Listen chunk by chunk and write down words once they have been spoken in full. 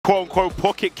quote-unquote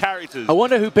pocket characters. I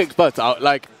wonder who picks butts out.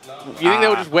 Like, you think they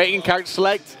were just waiting in character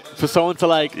select for someone to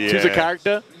like choose a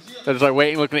character? They're just like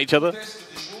waiting, looking at each other.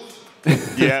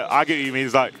 Yeah, I get what you mean.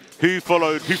 It's like who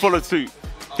followed suit?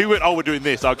 Who went, oh, we're doing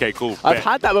this. Okay, cool. I've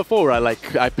had that before, right?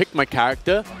 Like, I picked my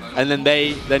character, and then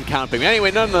they counterpick me.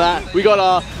 Anyway, none of that. We got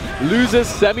our losers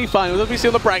semi-finals. As we see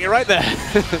on the bracket right there.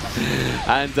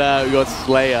 And we got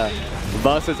Slayer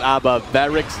versus A.B.A,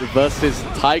 Verix versus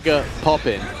Tiger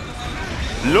Poppin.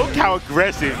 Look how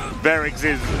aggressive Verix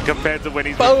is compared to when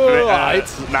he's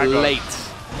it's Naga. late.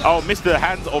 Oh, Mr.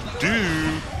 Hands of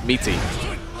Doom. Meaty.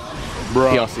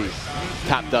 Bro. PRC.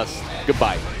 Tap dust.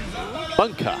 Goodbye.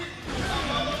 Bunker.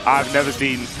 I've never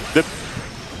seen the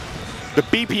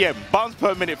BPM, buttons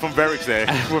per minute from Verix there,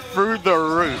 were through the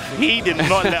roof. He did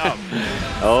not let up.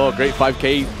 Oh, great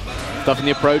 5K stuff in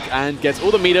the approach and gets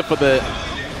all the meter for the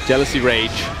Jealousy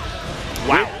Rage.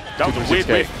 Wow, that was a weird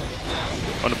whiff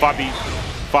on the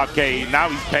 5K. Now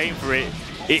he's paying for it.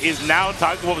 It is now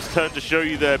Tiger Pop's turn to show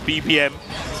you the BPM.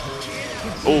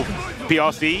 Oh,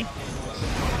 PRC.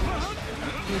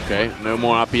 Okay, no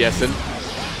more RPSing.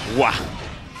 Wow.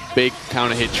 Big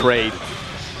counter hit trade.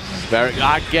 Verix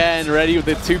again ready with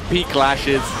the 2P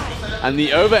clashes. And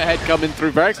the overhead coming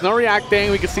through. Verix not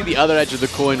reacting. We can see the other edge of the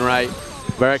coin, right?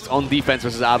 Verix on defense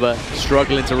versus A.B.A,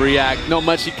 struggling to react. Not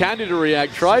much he can do to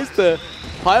react. Tries to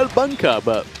pile bunker,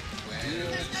 but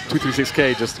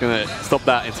 236K just gonna stop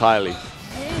that entirely.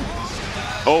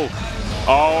 Oh,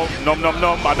 nom nom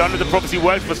nom. I don't know if the prophecy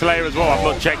works for Slayer as well. I've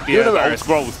not checked the old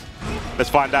scrolls. Let's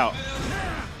find out.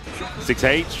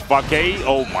 6H, 5K,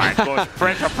 oh my gosh,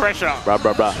 pressure.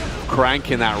 Bruh.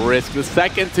 Cranking that risk. The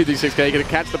second 236K, gonna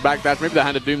catch the backdash, maybe the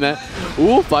Hand of Doom there.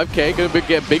 Ooh, 5K, gonna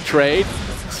get a big trade.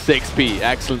 6P,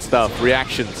 excellent stuff.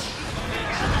 Reactions.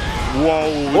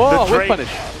 Whoa, whip punish.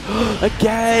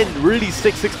 Again, really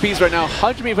 6Ps right now.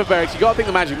 100 meter for Verix. You gotta think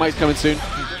the magic might's coming soon.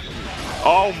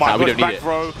 Oh my gosh, back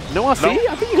throw. No RC? No.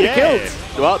 I think you could have killed.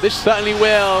 Well, this certainly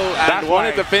will. And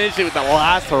wanted to finish it with the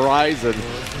last horizon.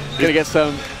 Gonna get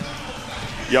some.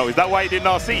 Yo, is that why he didn't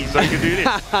RC? So he can do this?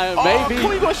 Maybe. Oh, come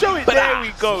on, you gotta show it. But there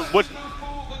we go. What?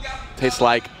 Tastes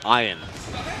like iron.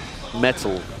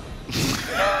 Metal.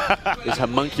 It's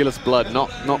homunculus blood, not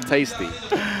tasty.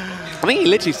 I think he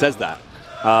literally says that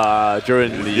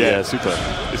during the super.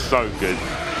 It's so good.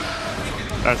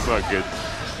 That's so good.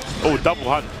 Oh, double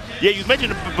hunt. Yeah, you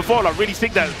mentioned it before, like really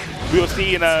sick that we were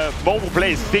seeing mobile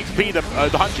players 6P the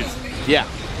hunches. Yeah.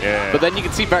 But then you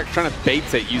can see Verix trying to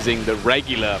bait it using the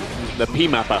regular, the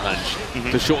P-Mapper hunch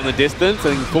to shorten the distance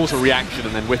and force a reaction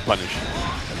and then whiff punish.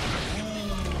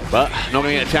 But not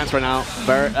going to get a chance right now.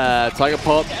 Tiger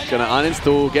Pop going to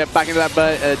uninstall, get back into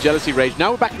that Jealousy Rage.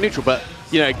 Now we're back in neutral, but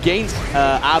you know, against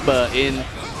A.B.A in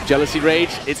Jealousy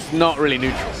Rage, it's not really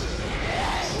neutral.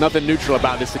 Nothing neutral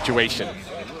about this situation.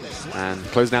 And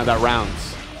closing out that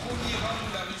rounds.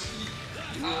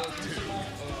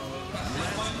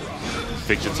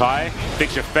 Fix your tie,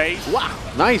 fix your face. Wow,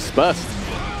 nice burst.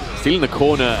 Stealing the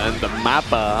corner and the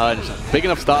Mapper hunch. Big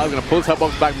enough start, going to pull his top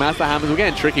box back, Master Hammers. We're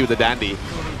getting tricky with the Dandy.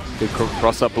 Good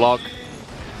cross-up block.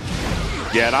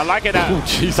 Yeah, and I like it that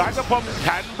Tiger Pop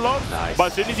can block, but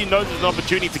as soon as he knows there's an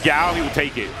opportunity to get out, he will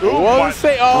take it.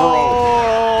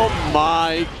 Oh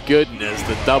my goodness,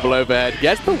 the double overhead.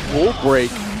 Gets the wall break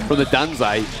from the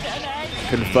Danzai.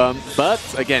 Confirmed, but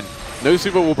again, no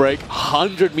super wall break.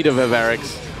 100 meter for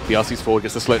Verix. PRC's forward,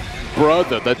 gets the slip.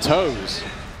 Brother, the toes.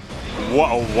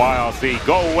 What a YRC.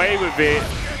 Got away with it.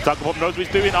 Tiger Pop knows what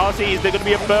he's doing. RC, is there going to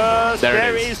be a burst?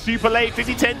 There it is. Super late.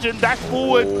 50 tension. Dash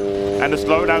forward. And the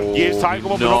slowdown gives Tiger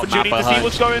Pop an opportunity to see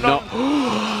what's going on.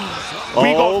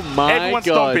 We got everyone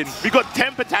stomping. We got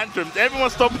temper tantrums.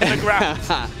 Everyone's stomping the ground.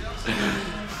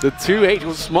 The 2H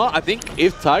was smart. I think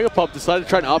if Tiger Pop decided to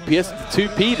try an RPS the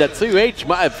 2P, that 2H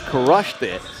might have crushed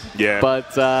it. Yeah.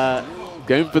 But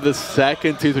going for the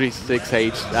second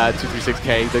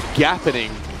 236K, the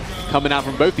gappening coming out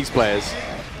from both these players.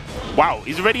 Wow,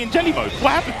 he's already in jelly mode.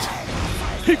 What happened?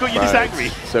 Who got you this angry?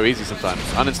 So easy sometimes.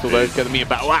 Uninstall those, get the meter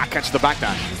back. Wow, catch the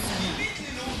backdash.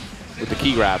 With the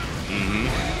key grab.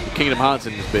 Kingdom Hearts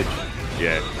in this bitch.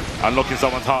 Yeah, unlocking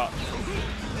someone's heart.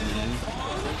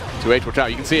 2H, watch out,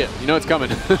 you can see it. You know it's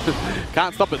coming.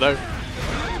 Can't stop it though.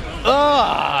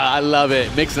 I love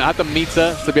it. Mixing. I have the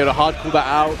meter to be able to hard cool that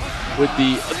out with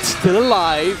the still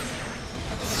alive.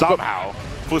 Somehow.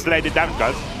 Full-selected damage,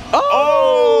 guys.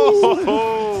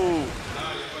 Oh!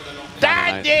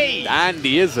 Dandy!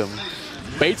 Dandyism.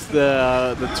 Baits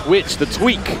the twitch, the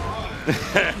tweak.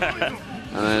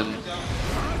 And then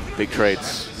big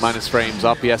trades, minus frames,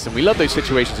 RPS, and we love those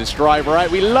situations in Strive, right?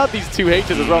 We love these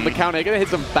 2Hs as well on the counter. Gonna hit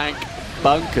some bank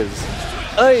bunkers.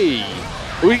 Hey!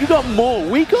 We got more.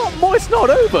 We got more. It's not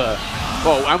over.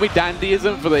 Oh, and we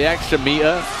dandyism for the extra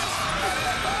meter.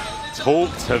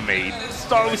 Talk to me.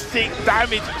 So sick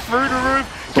damage through the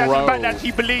roof. Catching back that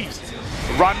he believes.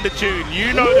 Run the tune.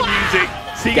 You know the music.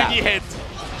 Sing in your head.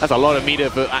 That's a lot of meter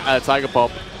for Tiger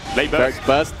Pop. Late burst. Verix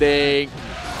bursting.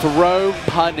 Throw,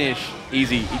 punish.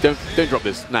 Easy. Don't drop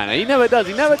this. No, he never does.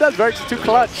 He never does. Verix is too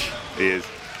clutch. He is.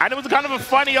 And it was kind of a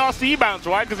funny RC bounce,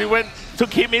 right? Because he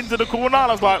took him into the corner. I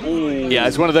was like, ooh. Yeah,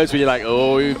 it's one of those where you're like,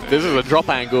 oh, this is a drop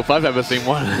angle if I've ever seen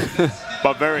one.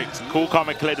 But Verix, cool, calm,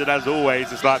 and collected as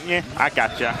always. It's like, yeah, I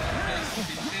gotcha.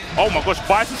 Oh my gosh,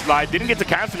 Bison slide. Didn't get to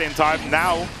cancel it in time.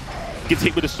 Now gets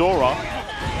hit with a Sora.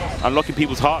 Unlocking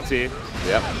people's hearts here.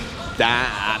 Yep.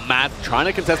 Matt trying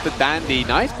to contest the dandy.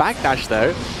 Nice backdash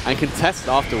though. And contest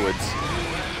afterwards.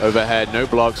 Overhead, no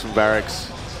blocks from Verix.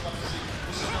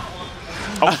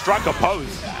 Oh, striker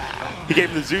pose. He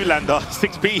gave him the Zoolander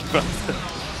 6B.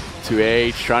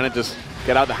 2H trying to just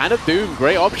get out the Hand of Doom.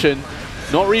 Great option.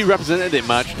 Not really represented it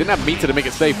much. Didn't have meter to make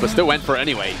it safe, but still went for it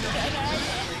anyway.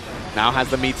 Now has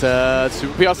the meter.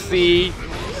 Super PRC.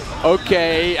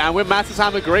 Okay, and with Matt's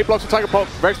hammer, great blocks from Tiger Pop.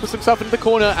 Verix puts himself into the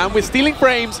corner, and we're stealing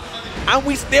frames, and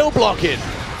we still block it.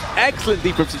 Excellent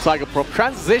defense from Tiger Pop.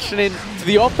 Transitioning to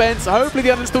the offense. Hopefully the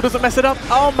uninstall doesn't mess it up.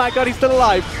 Oh my god, he's still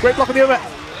alive. Great block on the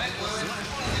overhead.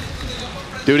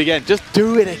 Do it again. Just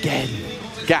do it again.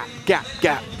 Gap, gap,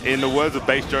 gap. In the words of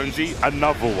Base Jonesy,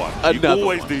 another one. You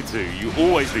always do two. You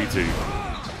always do two.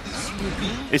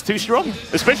 It's too strong.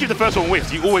 Especially if the first one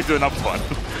whiffs, you always do another one.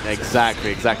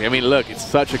 Exactly, exactly. I mean, look, it's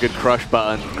such a good crush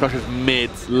button. Crushes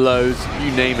mids, lows,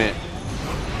 you name it.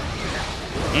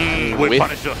 With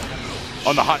Punisher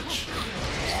on the hunch.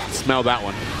 Smell that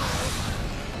one.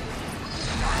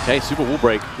 Okay, super wall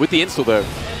break with the install though.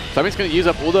 Something's going to use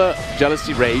up all the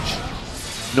jealousy rage.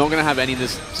 Not going to have any in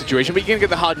this situation, but you're going to get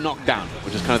the hard knockdown,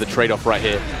 which is kind of the trade-off right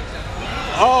here.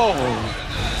 Oh,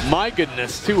 my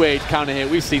goodness. 2H counter hit.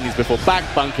 We've seen these before. Back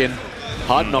bunking.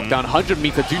 Hard knockdown. 100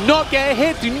 meter. Do not get a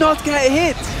hit. Do not get a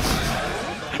hit.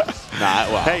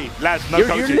 Nah, well. Hey, lads, no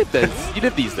coaching. You live this. You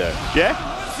live these, though. Yeah?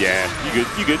 Yeah, you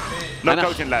good. You good. No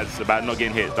coaching, lads, about not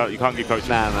getting hit. No, you can't get coaching.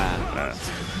 Nah.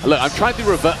 Look, I'm trying to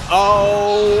revert.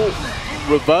 Oh.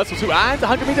 Reversal to and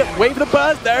 100 meter. Wait for the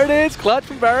burst. There it is. Clutch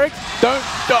from Verix. Don't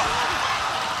stop.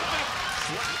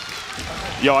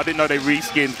 Yo, I didn't know they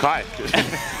reskinned Kai.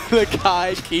 The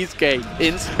Kai Keyskate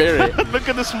in spirit. Look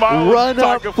at the smile. Run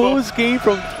up full ski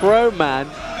from throw, man.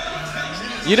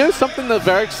 You know something that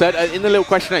Verix said in the little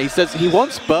questionnaire? He says he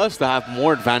wants Burst to have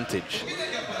more advantage.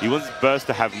 He wants Burst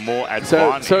to have more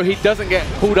advantage. So he doesn't get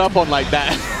pulled up on like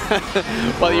that.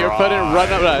 But you're putting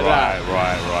run up like that.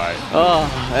 Right. Oh,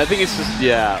 I think it's just,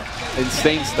 yeah,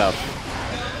 insane stuff.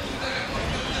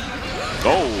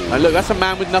 Oh. And look, that's a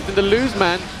man with nothing to lose,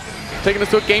 man. Taking us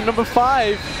to a game number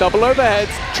 5. Double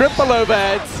overheads, triple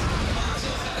overheads.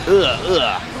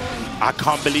 Ugh. I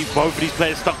can't believe both of these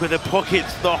players stuck with their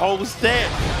pockets the whole set.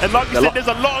 And like you said, there's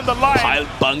a lot on the line. Pile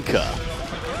bunker.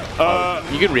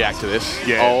 You can react to this.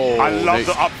 Yeah. Oh, I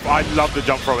love the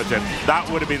jump throw attempt. That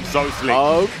would have been so slick.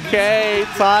 Okay,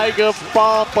 Tiger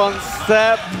Pop on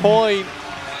set point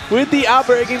with the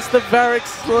A.B.A against the Verix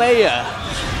Slayer.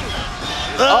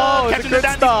 Oh, it's a good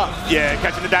start. Yeah,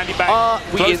 catching the dandy back.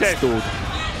 We installed.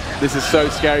 This is so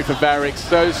scary for Verix.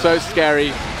 So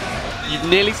scary. You've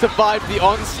nearly survived the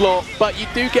onslaught, but you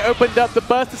do get opened up. The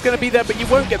burst is going to be there, but you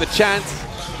won't get the chance.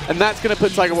 And that's going to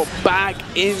put Tiger Pop back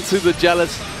into the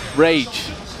jealous rage.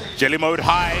 Jelly mode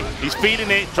high. He's feeding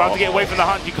it. Trying to get away from the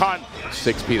hunt. You can't.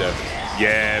 6P though.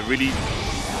 Yeah, really.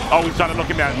 Oh, he's trying to lock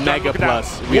him down. Mega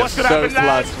plus. We are so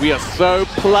plus. We are so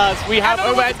plus. We have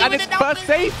overhead and it's burst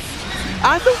safe.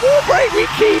 And the wall break. We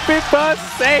keep it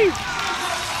burst safe.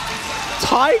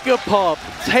 Tiger Pop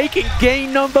taking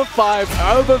game number 5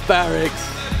 over Verix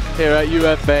here at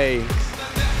UFA.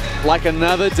 Like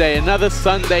another day, another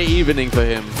Sunday evening for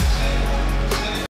him.